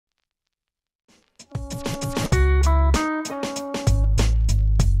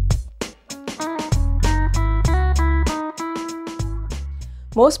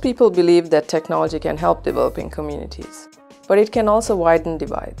Most people believe that technology can help developing communities, but it can also widen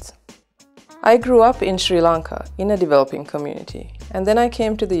divides. I grew up in Sri Lanka in a developing community, and then I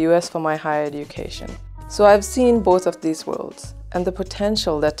came to the US for my higher education. So I've seen both of these worlds and the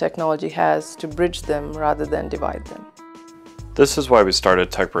potential that technology has to bridge them rather than divide them. This is why we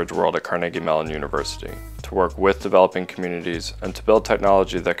started TechBridgeWorld at Carnegie Mellon University, to work with developing communities and to build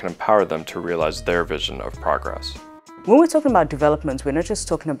technology that can empower them to realize their vision of progress. When we're talking about development, we're not just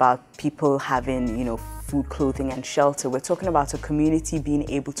talking about people having, food, clothing, and shelter. We're talking about a community being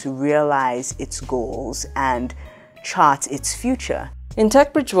able to realize its goals and chart its future. In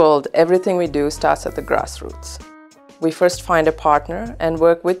TechBridgeWorld, everything we do starts at the grassroots. We first find a partner and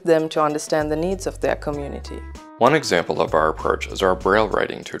work with them to understand the needs of their community. One example of our approach is our Braille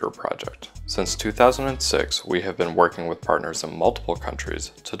Writing Tutor project. Since 2006, we have been working with partners in multiple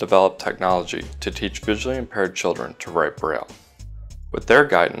countries to develop technology to teach visually impaired children to write Braille. With their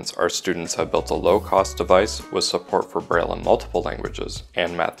guidance, our students have built a low-cost device with support for Braille in multiple languages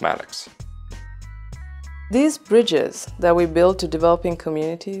and mathematics. These bridges that we build to developing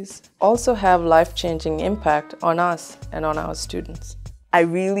communities also have life-changing impact on us and on our students. I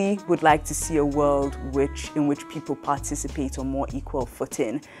really would like to see a world in which people participate on more equal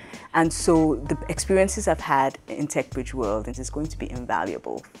footing. And so the experiences I've had in TechBridgeWorld is going to be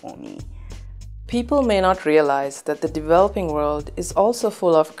invaluable for me. People may not realize that the developing world is also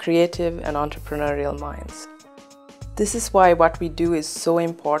full of creative and entrepreneurial minds. This is why what we do is so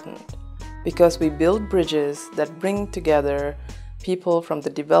important, because we build bridges that bring together people from the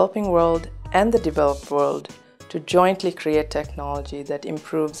developing world and the developed world to jointly create technology that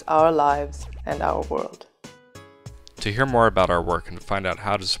improves our lives and our world. To hear more about our work and to find out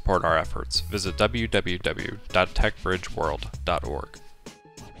how to support our efforts, visit www.techbridgeworld.org.